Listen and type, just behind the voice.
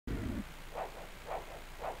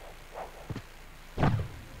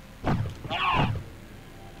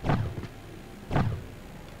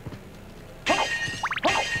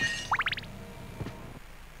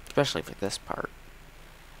especially for this part.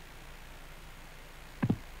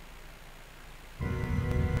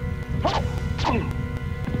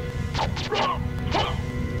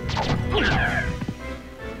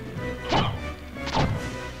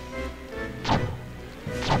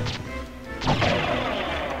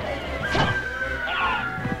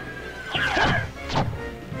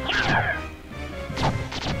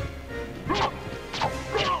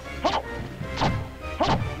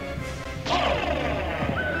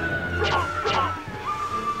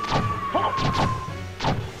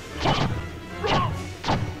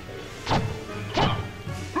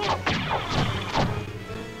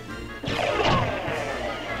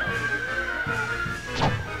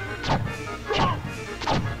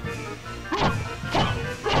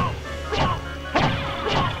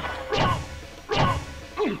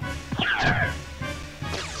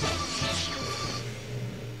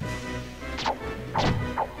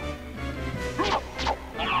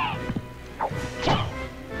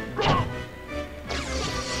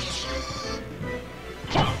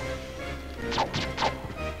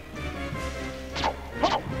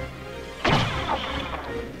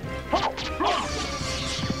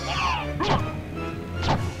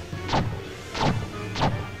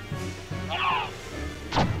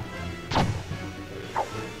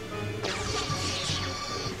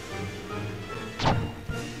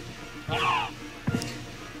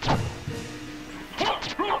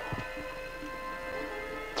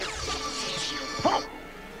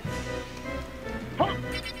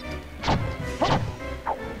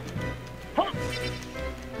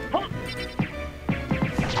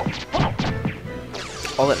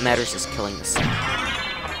 All that matters is killing the sound.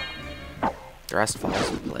 The rest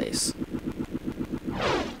falls in place.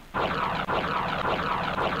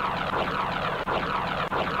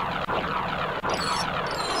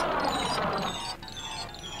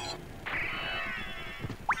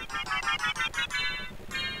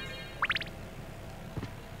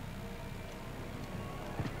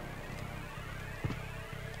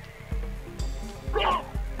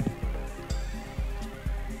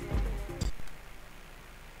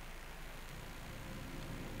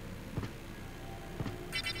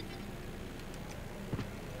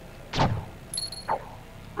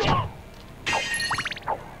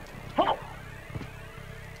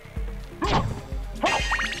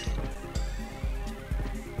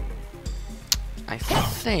 I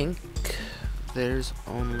think there's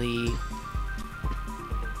only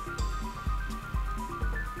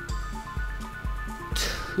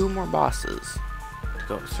two more bosses to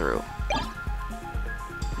go through.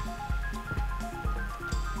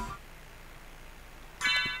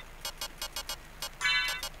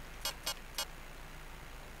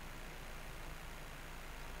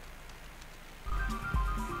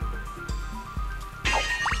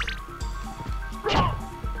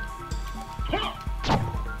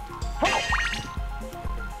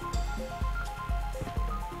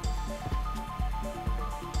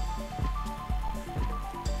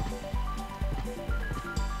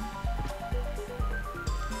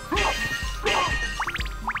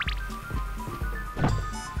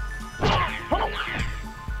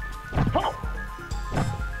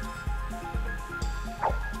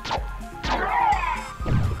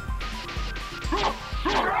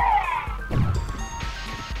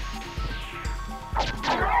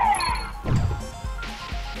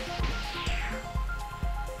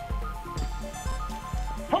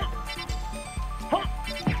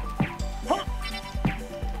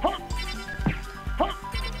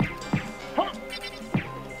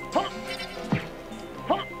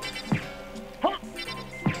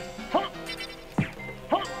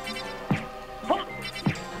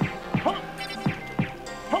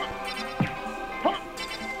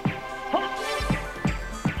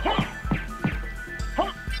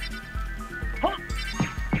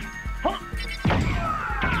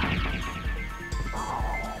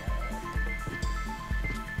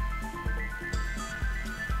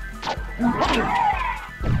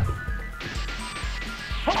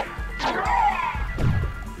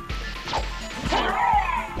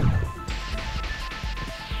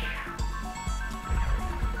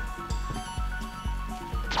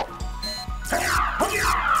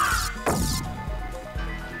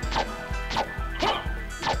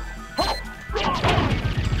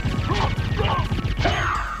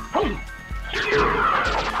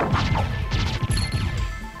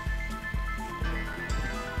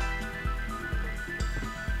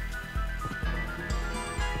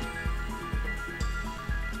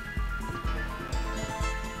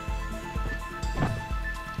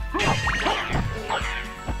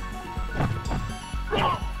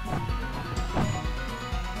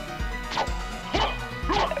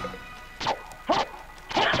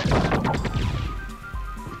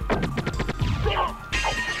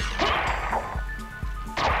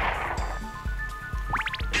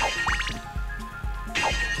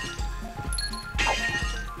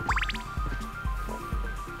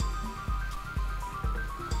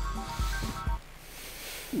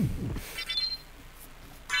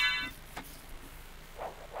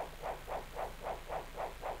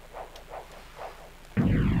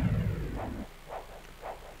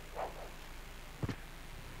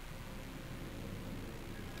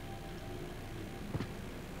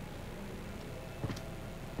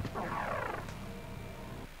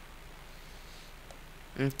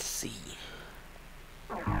 Let's see.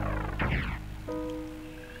 If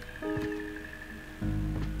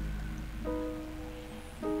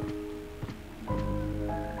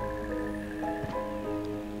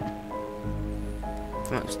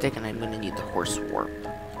I'm not mistaken, I'm gonna need the horse warp.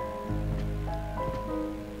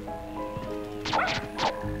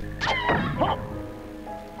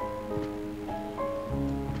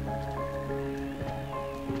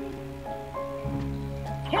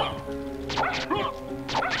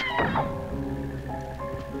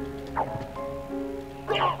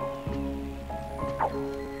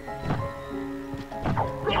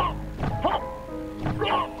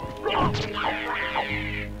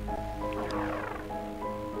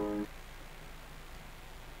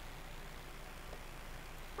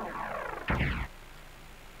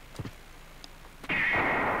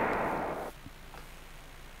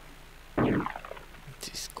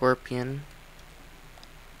 Scorpion.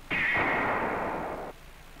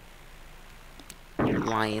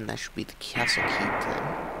 Lion, that should be the castle keep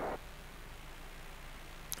then.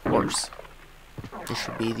 Horse. This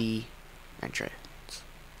should be the entrance.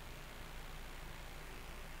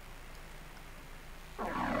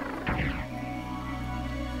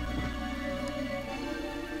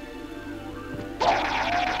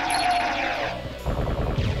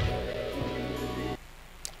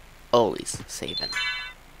 Always saving.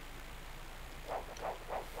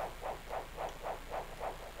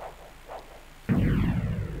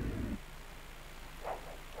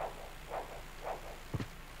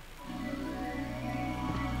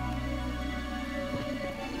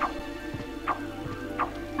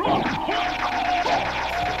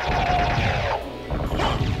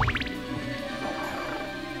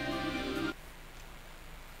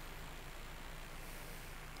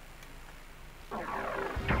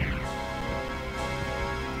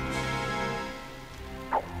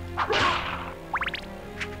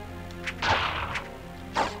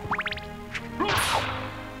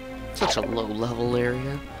 Such a low level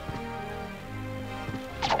area.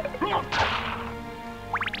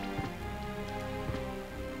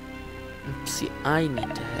 Let's see, I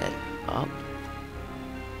need to head up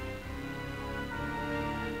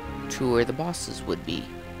to where the bosses would be.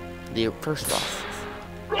 The first bosses.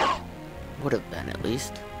 Would have been, at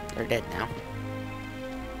least. They're dead now.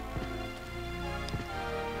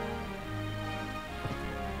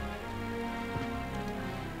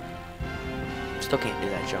 Still can't do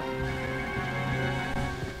that jump.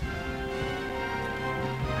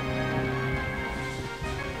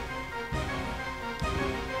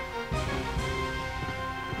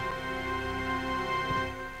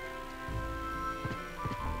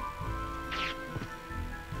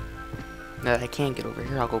 Now that I can't get over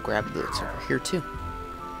here, I'll go grab the over here too.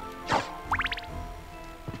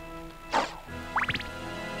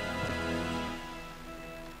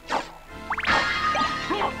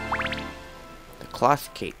 The cloth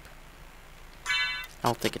cape. I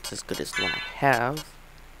don't think it's as good as the one I have.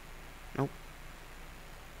 Nope.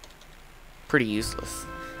 Pretty useless.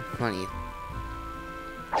 Funny.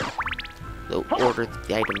 The order that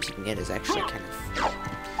the items you can get is actually kind of...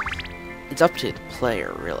 It's up to the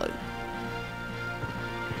player, really.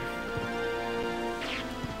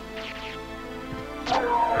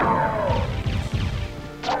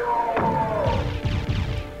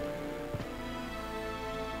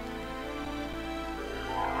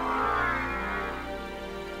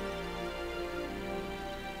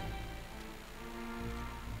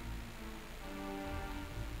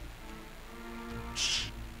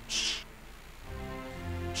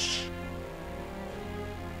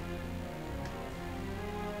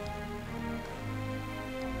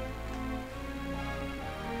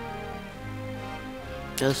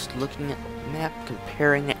 Just looking at the map,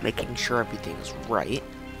 comparing it, making sure everything is right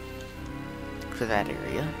for that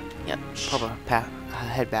area. Yep, probably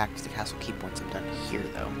head back to the castle keep once I'm done here,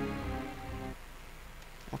 though.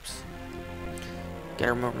 Oops.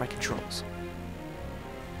 Gotta remember my controls.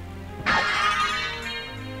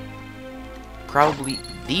 Probably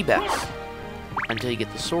the best until you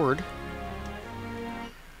get the sword.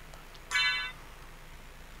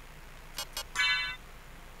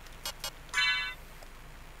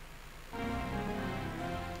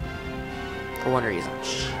 For one reason.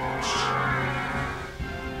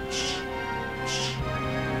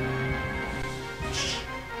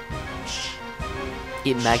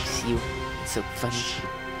 It makes you so funny.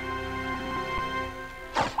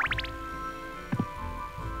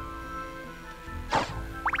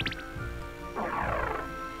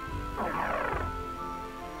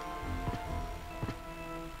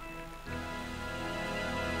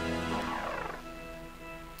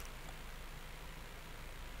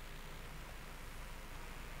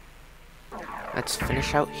 let's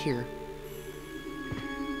finish out here.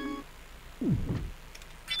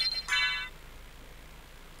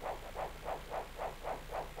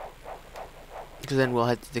 Because then we'll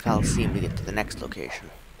head to the Coliseum to get to the next location.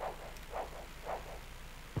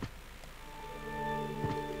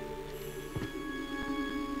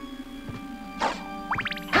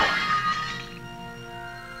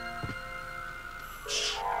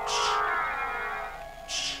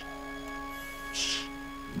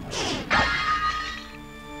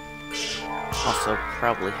 Also,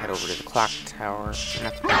 probably head over to the clock tower.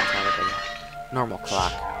 Not the clock tower, but the normal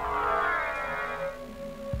clock.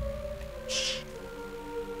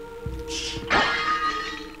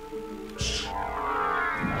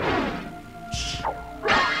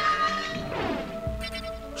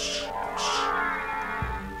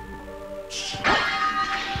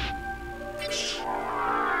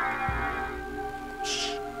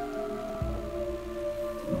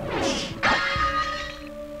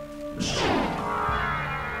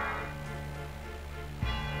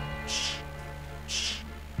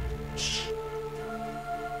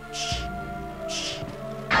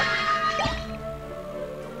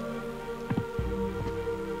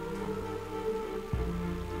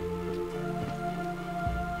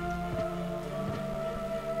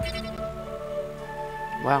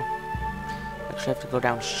 Wow. Actually have to go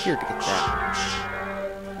down here to get that.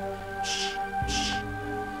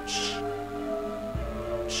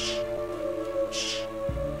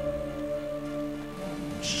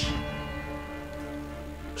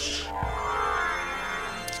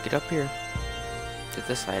 Let's get up here. Get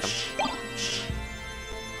this item.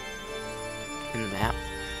 In the map.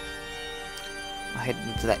 I'll head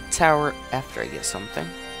into that tower after I get something.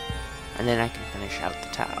 And then I can finish out the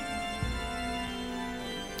tower.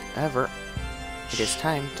 However, it is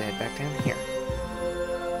time to head back down here.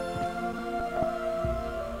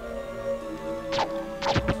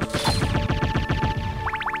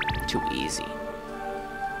 Too easy.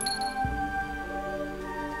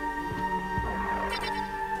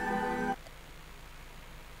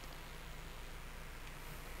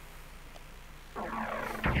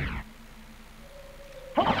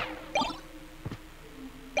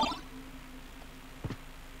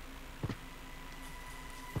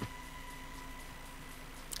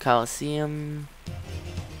 Coliseum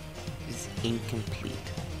is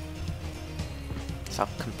incomplete. So I'll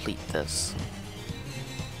complete this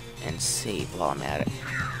and save while I'm at it.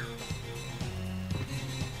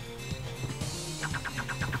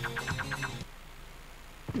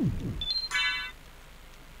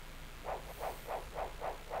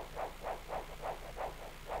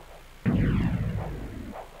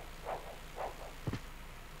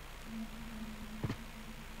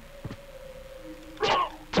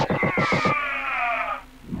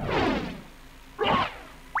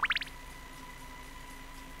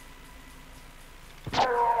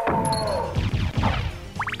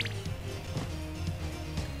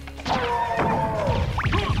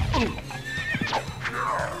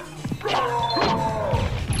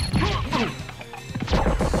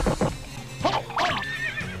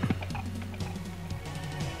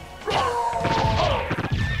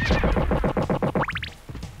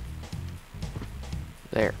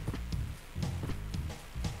 There.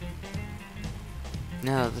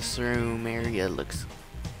 Now this room area looks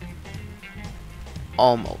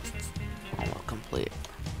almost complete.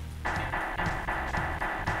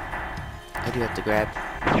 I do have to grab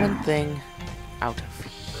one thing out of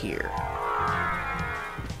here.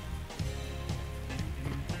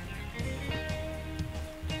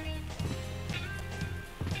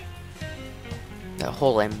 That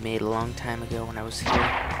hole I made a long time ago when I was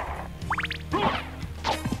here.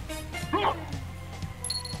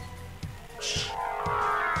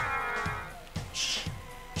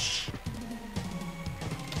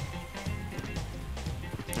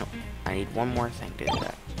 I need one more thing to do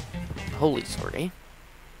that. Holy sword, eh?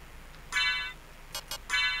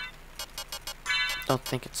 Don't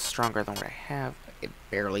think it's stronger than what I have. It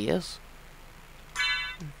barely is.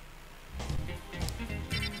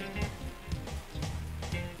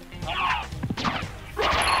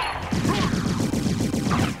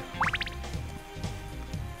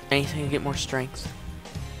 Anything to get more strength,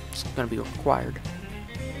 it's gonna be required.